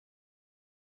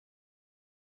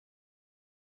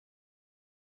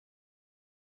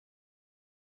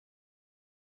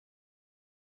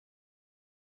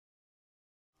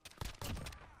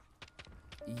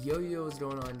Yo, what's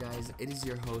going on, guys? It is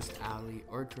your host Ali,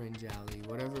 or Cringe Ali,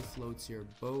 whatever floats your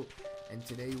boat. And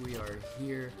today we are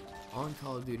here on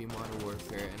Call of Duty Modern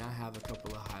Warfare, and I have a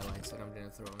couple of highlights that I'm going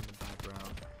to throw in the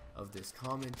background of this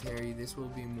commentary. This will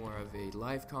be more of a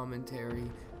live commentary.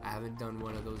 I haven't done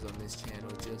one of those on this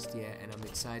channel just yet, and I'm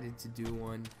excited to do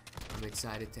one. I'm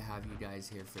excited to have you guys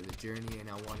here for the journey, and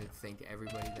I wanted to thank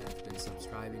everybody that has been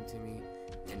subscribing to me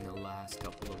in the last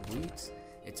couple of weeks.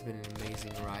 It's been an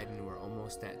amazing ride, and we're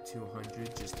almost at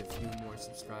 200, just a few more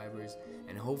subscribers,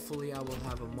 and hopefully I will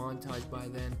have a montage by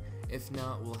then. If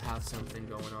not, we'll have something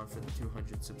going on for the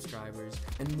 200 subscribers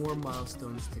and more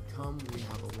milestones to come. We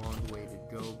have a long way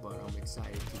to go, but I'm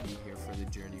excited to be here for the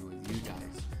journey with you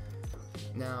guys.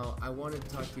 Now, I wanted to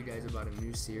talk to you guys about a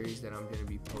new series that I'm going to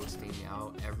be posting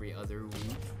out every other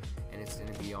week, and it's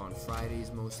going to be on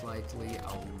Fridays most likely.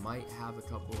 I might have a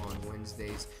couple on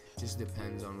Wednesdays, just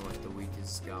depends on what the week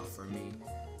has got for me.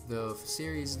 The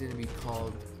series is going to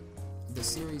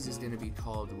be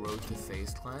called Road to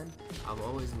Faze Clan. I've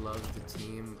always loved the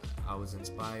team. I was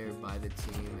inspired by the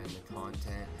team and the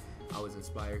content. I was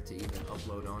inspired to even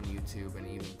upload on YouTube and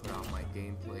even put out my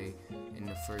gameplay in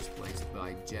the first place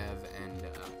by Jev and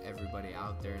everybody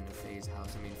out there in the Faze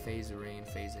house. I mean, Faze Rain,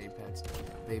 Faze Apex,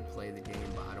 they play the game,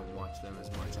 but I don't watch them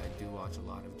as much. I do watch a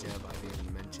lot of Jev. I've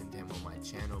even mentioned him on my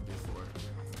channel before.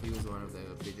 He was one of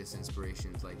the biggest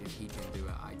inspirations, like if he can do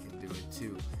it, I can do it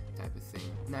too, type of thing.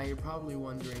 Now you're probably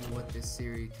wondering what this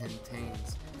series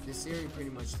contains. This series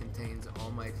pretty much contains all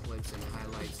my clips and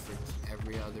highlights for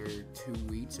every other 2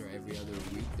 weeks or every other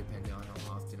week, depending on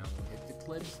how often I will hit the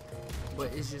clips.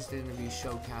 But it's just going to be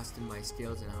showcasing my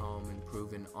skills and how I'm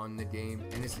improving on the game,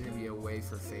 and it's going to be a way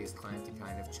for Faze Clan to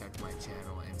kind of check my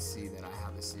channel and see that I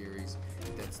have a series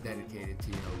that's dedicated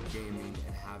to, gaming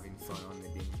and having fun on the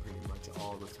game pretty much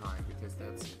all the time, because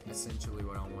that's essentially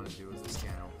what I want to do with this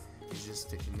channel, is just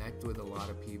to connect with a lot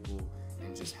of people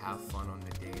and just have fun on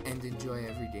the game and enjoy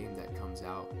every game that comes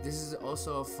out. This is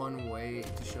also a fun way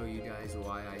to show you guys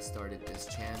why I started this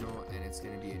channel, and it's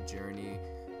going to be a journey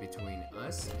between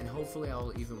us, and hopefully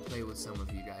I'll even play with some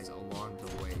of you guys along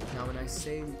the way. Now when I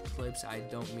say clips, I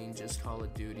don't mean just Call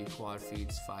of Duty quad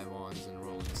feeds, 5-ons and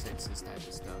rolling 6s type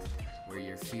of stuff where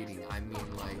you're feeding. I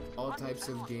mean like all types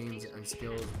of games and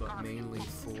skills, but mainly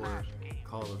for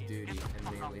Call of Duty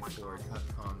and mainly for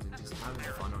cutcoms and just having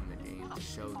fun on the game, to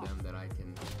show them that I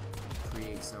can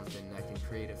create something, I can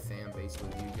create a fan base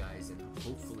with you guys, and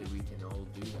hopefully we can all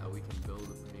do that. We can build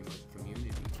a pretty much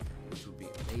community, which would be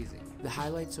amazing. The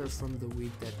highlights are from the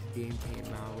week that the game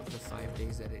came out, the 5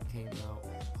 days that it came out.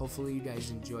 Hopefully you guys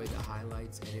enjoy the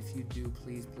highlights, and if you do,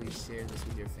 please share this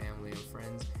with your family and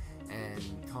friends, and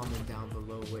comment down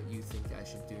below what you think I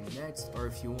should do next, or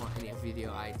if you want any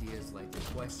video ideas, like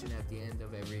a question at the end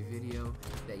of every video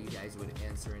that you guys would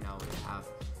answer and I would have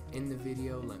in the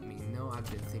video, let me know. I've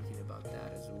been thinking about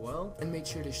that as well. And make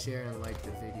sure to share and like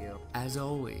the video. As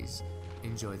always,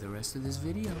 enjoy the rest of this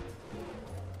video.